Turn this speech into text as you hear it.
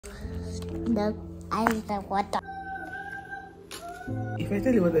The ice the water. If I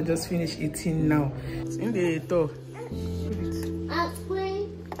tell you what I just finished eating now, it's in the door. Ice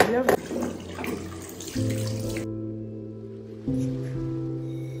cream. I love it.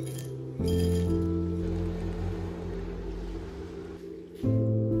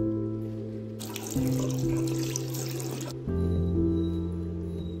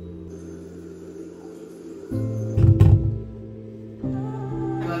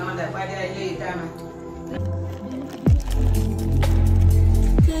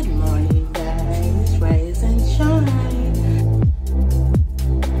 Good morning, guys. Rise and shine.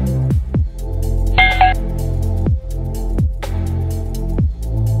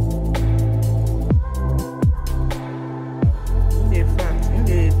 In fact, in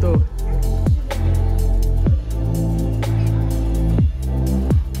the door.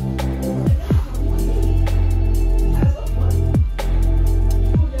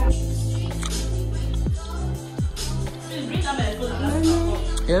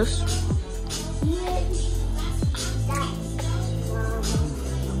 Yes.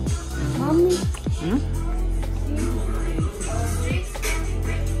 Mommy.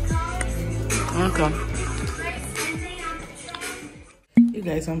 Okay. You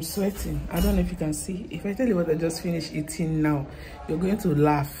guys, I'm sweating. I don't know if you can see. If I tell you what I just finished eating now, you're going to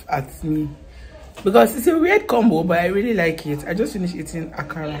laugh at me. Because it's a weird combo, but I really like it. I just finished eating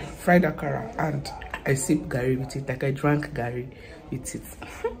akara, fried akara, and I sipped gari with it. Like I drank gari with it.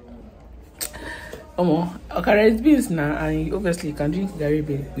 Akara is beans now, and obviously you can drink gari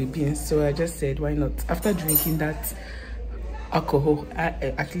with beans. So I just said, why not? After drinking that alcohol,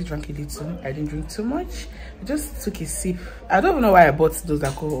 I actually drank a little. I didn't drink too much. I just took a sip. I don't even know why I bought those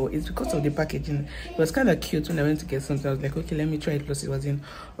alcohol. It's because of the packaging. It was kind of cute when I went to get something. I was like, okay, let me try it. Plus it was in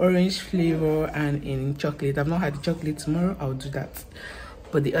orange flavor and in chocolate. I've not had the chocolate. Tomorrow I'll do that.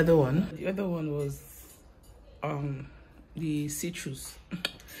 But the other one was the citrus.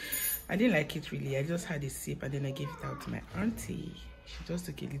 I didn't like it really. I just had a sip and then I gave it out to my auntie. She just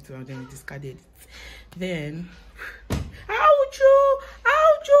took a little and then we discarded it. Then ouchoo.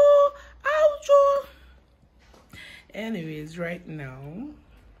 Anyways, right now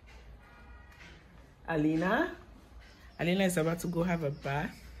Alina is about to go have a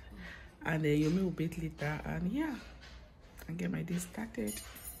bath, and then Yomi will bathe later, and yeah, and get my day started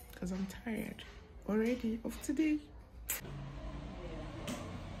because I'm tired already of today.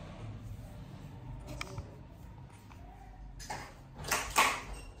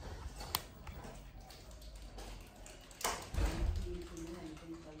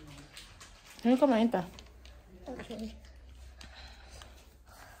 Can you come and enter? Okay.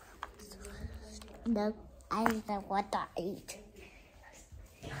 The ice the water eat.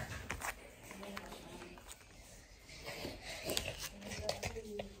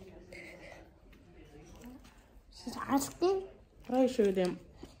 She's asking. I'll show them,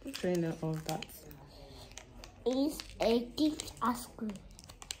 showing them all that. Is a thick ice cream.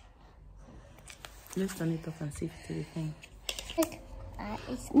 Let's turn it off and see if it's the thing.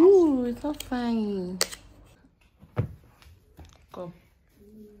 Ooh, it's so fine. Come.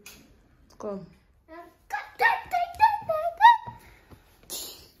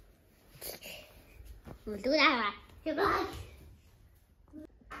 We'll do that.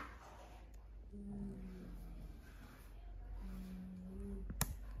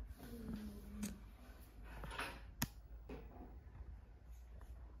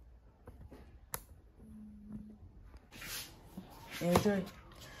 Enjoy.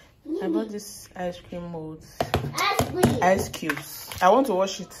 I bought this ice cream molds. Ice Cubes. I want to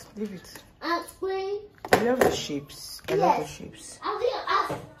wash it. Leave it. Ice cream. I love the shapes. I love the shapes.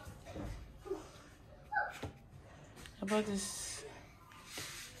 I bought this.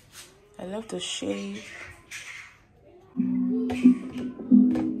 I love the shape.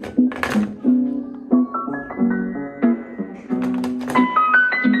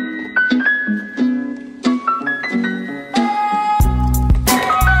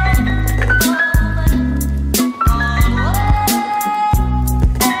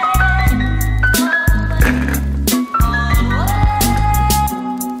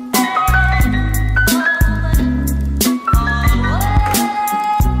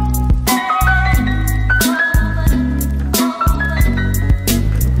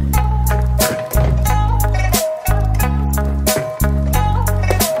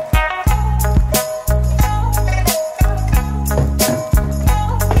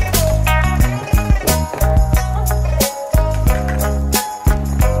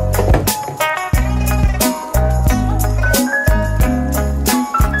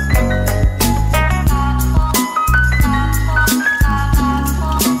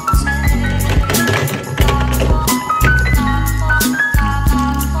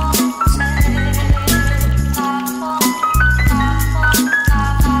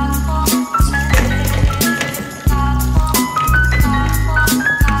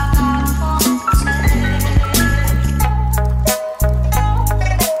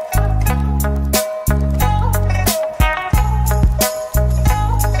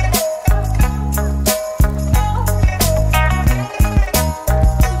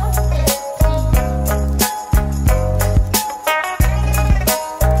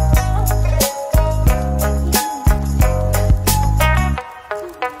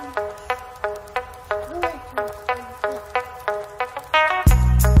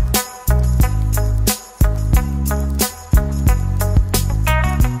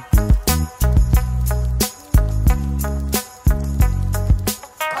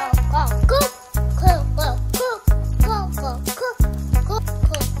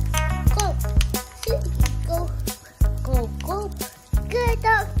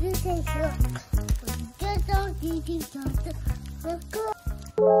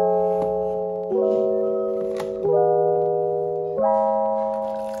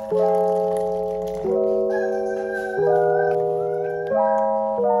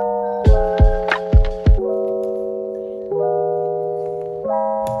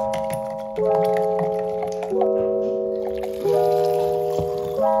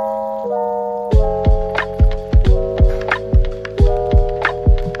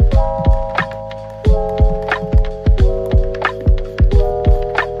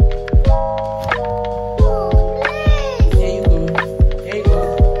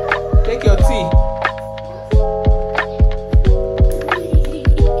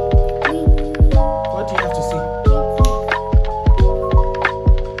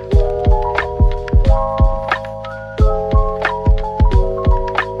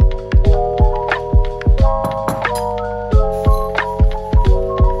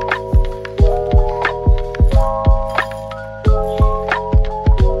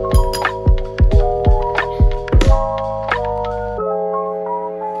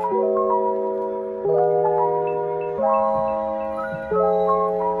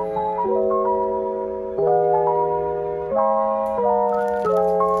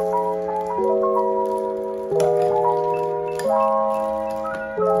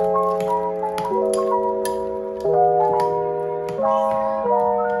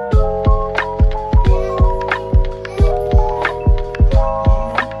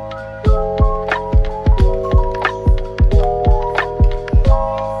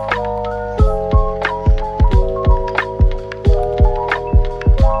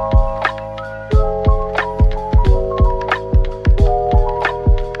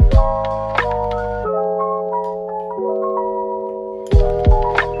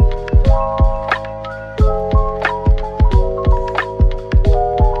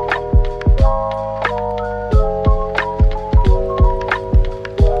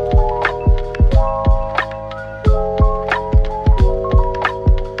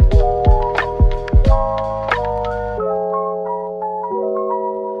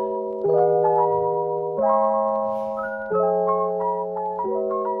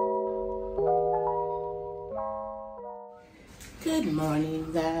 Good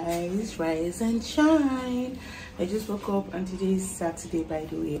morning, guys. Rise and shine. I just woke up and today is Saturday, by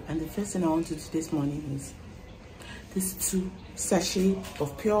the way, and the first thing I want to do this morning is this 2 sachet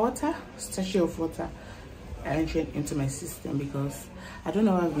of pure water, I entered into my system because I don't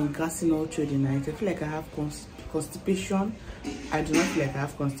know, I've been gassing all through the night. I feel like I have constipation. I do not feel like I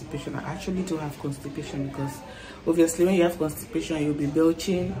have constipation. I actually do have constipation because obviously when you have constipation you'll be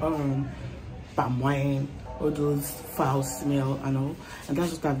belching palm wine, all those foul smell and all, and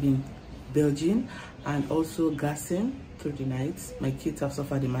that's what I've been belching, and also gassing through the night. My kids have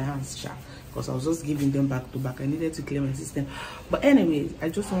suffered in my hands because I was just giving them back to back. I needed to clear my system, but anyways, I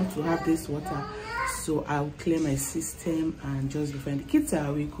just want to have this water so I'll clear my system and just be fine. The kids are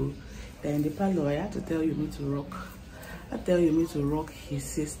awake. They're in the parlor. I had to tell you me to rock. I tell you me to rock his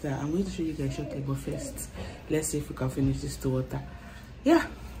sister. I'm going to show you guys shortly, but first let's see if we can finish this 2 water. Yeah.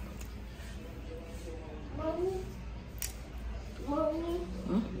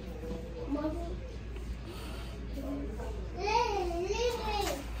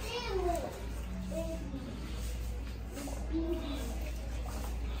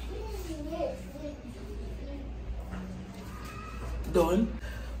 Done.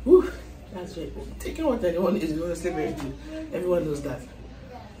 Woo, that's right. Taking what anyone is honestly very good. Everyone knows that.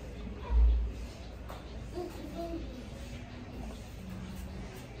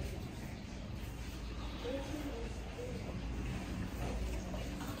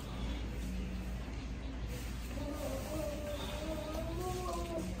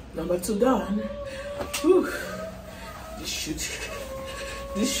 Number 2 done. Whew.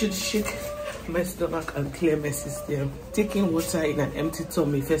 This should shake my stomach and clear my system. Taking water in an empty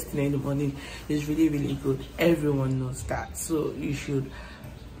tummy first thing in the morning is really, really good. Everyone knows that. So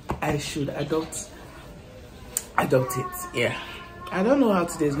I should adopt it. Yeah. I don't know how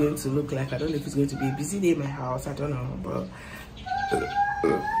today is going to look like. I don't know if it's going to be a busy day in my house. I don't know, but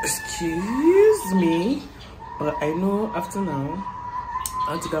excuse me. But I know after now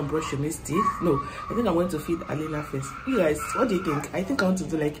I want to go and brush your teeth. No, I think I'm going to feed Alina first. You guys, what do you think? I think I want to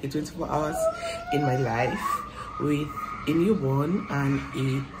do like a 24 hours in my life with a newborn and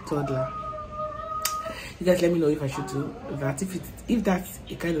a toddler. You guys let me know if I should do that. If that's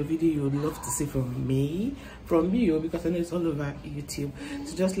a kind of video you would love to see from me, because I know it's all over YouTube.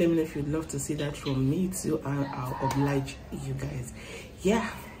 So just let me know if you'd love to see that from me too, and I'll oblige you guys. Yeah.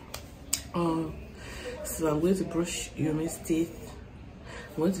 So I'm going to brush Yomi's teeth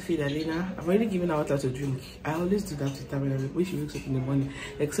I'm going to feed Alina. I've already given her water to drink. I always do that with her when she wakes up in the morning,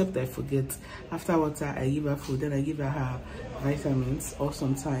 except I forget. After water, I give her food, then I give her vitamins, or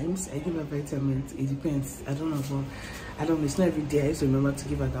sometimes I give her vitamins. It depends. I don't know, but I don't know. It's not every day I used to remember to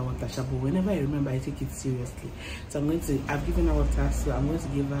give her that water, but whenever I remember, I take it seriously. So I've given her water, so I'm going to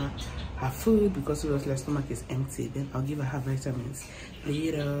give her food because her stomach is empty. Then I'll give her vitamins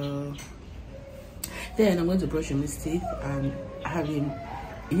later. Then I'm going to brush him his teeth and have him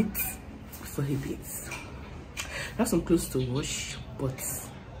eat before he beats. I have some clothes to wash, but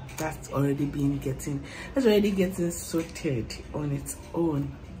that's already getting sorted on its own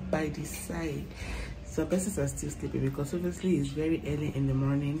by the side. So persons are still sleeping because obviously it's very early in the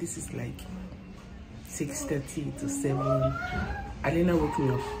morning. This is like 6:30 to 7. Alina woke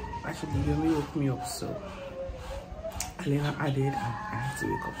me up. Actually, Yomi woke me up, so Alina added and I had to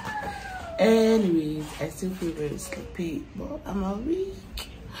wake up. Anyways, I still feel very sleepy, but I'm awake.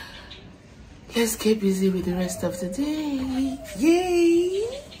 Let's get busy with the rest of the day. Yay!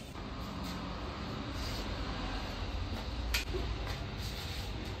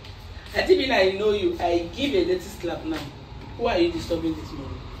 Atimina, I know you. I give a little slap now. Who are you disturbing this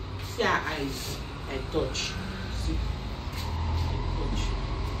morning? See her eyes. I touch. See? I touch.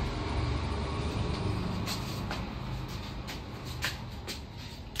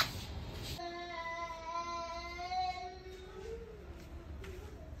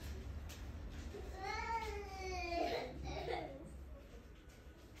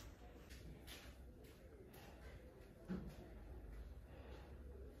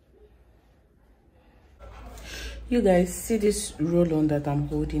 You guys see this roll-on that I'm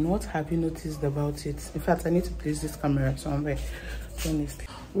holding? What have you noticed about it? In fact, I need to place this camera somewhere, honestly.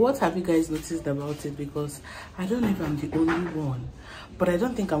 What have you guys noticed about it? Because I don't know if I'm the only one, but I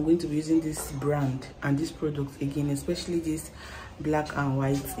don't think I'm going to be using this brand and this product again, especially this black and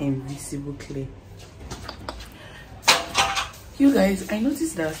white invisible clay. You guys, I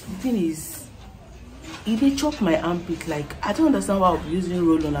noticed that the thing is, if they chop my armpit, like I don't understand why I'll be using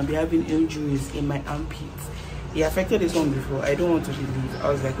roll-on and be having injuries in my armpits. It affected this one before. I don't want to believe.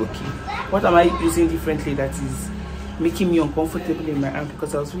 I was like, okay, what am I using differently that is making me uncomfortable in my arm?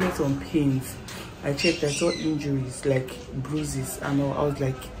 Because I was feeling some pains. I checked, I saw injuries like bruises and all. I was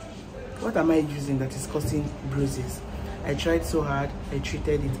like, what am I using that is causing bruises? I tried so hard. I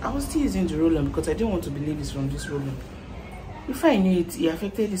treated it. I was still using the roll-on because I didn't want to believe it's from this roll-on. If I knew it, it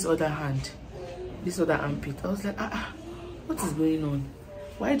affected this other hand, this other armpit. I was like, what is going on?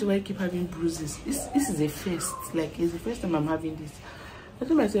 Why do I keep having bruises? This is a first. Like, it's the first time I'm having this. I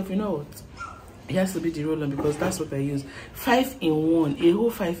told myself, you know what? It has to be the roll-on because that's what I use. 5-in-1, a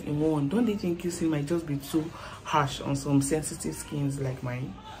whole 5-in-1. Don't they think using might just be too harsh on some sensitive skins like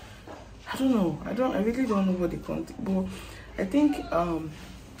mine? I don't know. I really don't know what the content. But I think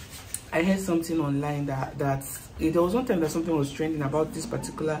I heard something online that there was one time that something was trending about this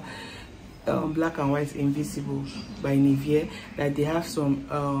particular black and white invisible by Nivea, that they have some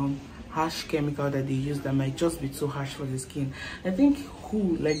harsh chemical that they use that might just be too harsh for the skin. I think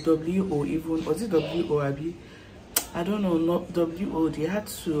like WO, even was it WO Abby? I don't know, not WO. They had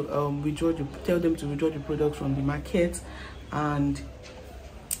to tell them to withdraw the product from the market, and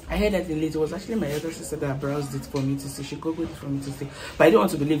I heard that in late. It was actually my elder sister that browsed it for me to see. She googled it for me to see, but I don't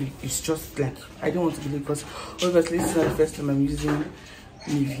want to believe it. It's just like I don't want to believe, because obviously this is not the first time I'm using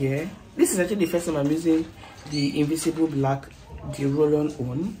Nivea. This is actually the first time I'm using the invisible black, the roll-on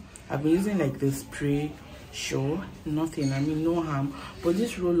on. I've been using like the spray, sure, nothing, I mean no harm, but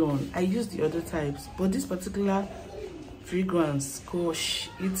this roll-on, I use the other types, but this particular fragrance, gosh,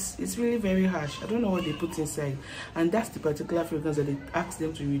 it's really very harsh. I don't know what they put inside, and that's the particular fragrance that they asked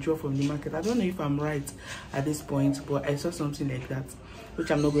them to withdraw from the market. I don't know if I'm right at this point, but I saw something like that, which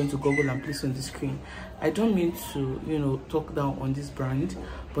I'm not going to Google and place on the screen. I don't mean to, you know, talk down on this brand,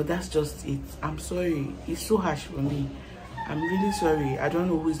 but that's just it. I'm sorry, it's so harsh for me. I'm really sorry. I don't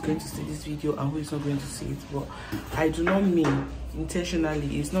know who is going to see this video and who is not going to see it, but I do not mean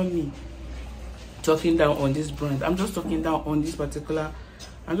intentionally. It's not me talking down on this brand. I'm just talking down on this particular,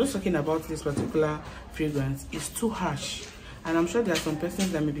 I'm just talking about this particular fragrance. It's too harsh, and I'm sure there are some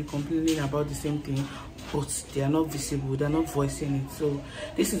persons that may be complaining about the same thing, but they are not visible, they're not voicing it. So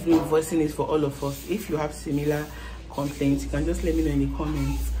this is me voicing it for all of us. If you have similar complaints, you can just let me know in the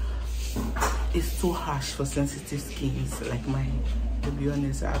comments. It's too harsh for sensitive skins like mine, to be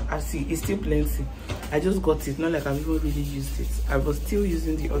honest. I see it's still plenty. I just got it, not like I've even really used it. I was still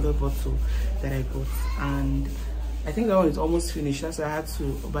using the other bottle that I got, and I think that one is almost finished. That's why I had to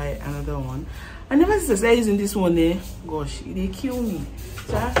buy another one. I never started using this one, gosh, they kill me.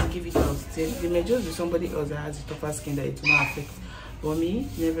 So I have to give it out. There may just be somebody else that has a tougher skin that it will not affect, For me,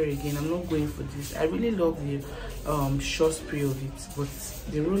 never again. I'm not going for this. I really love the short spray of it, but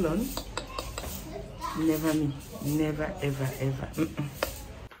the roll-on, never me. Never, ever, ever.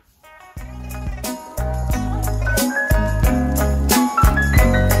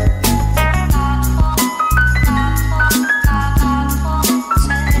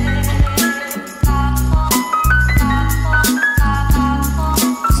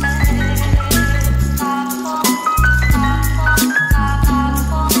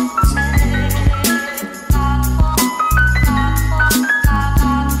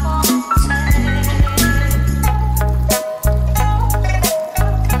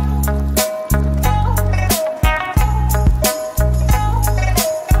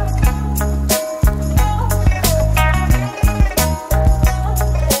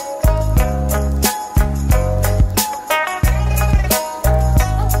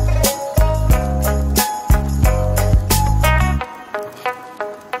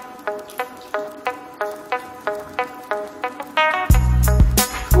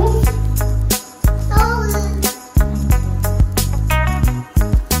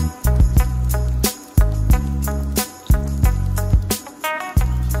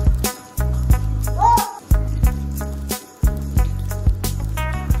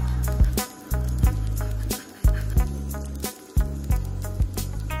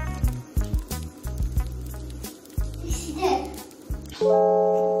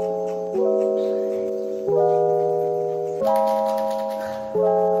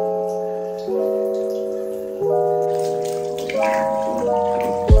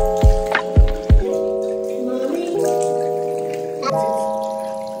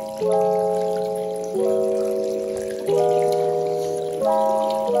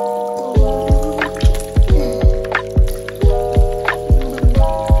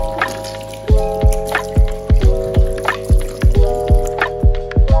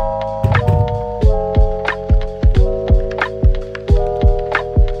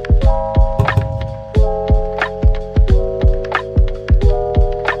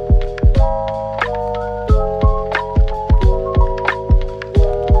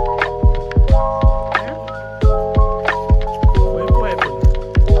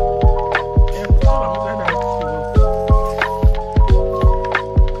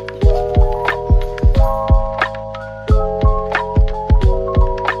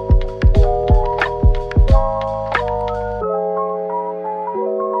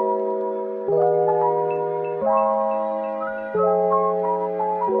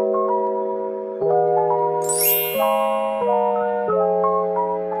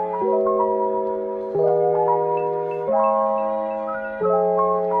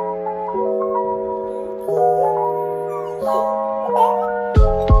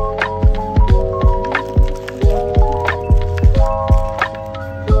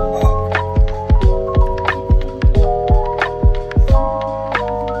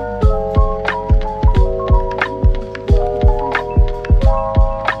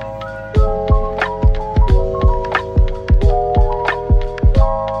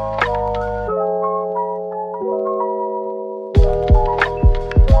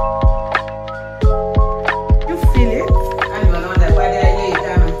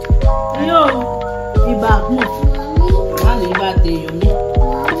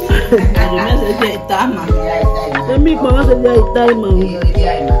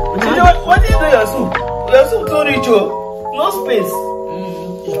 What do you do your soup? Your soup too rich, oh. No space.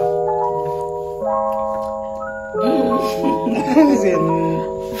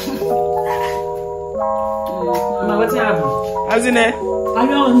 What's happening? How's it? I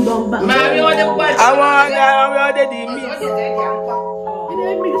want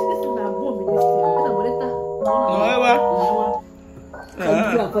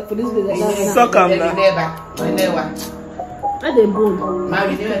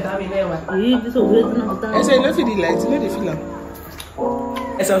I say no feel the light, no the film.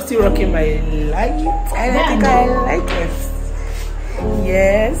 Yes, I'm still rocking my light. I think I like it.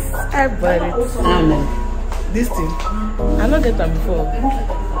 Yes, I bought it. This thing, I not get them before.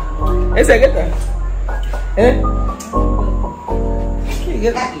 Yes, I get them. Eh?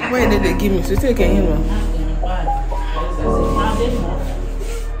 Why did they give me? So take a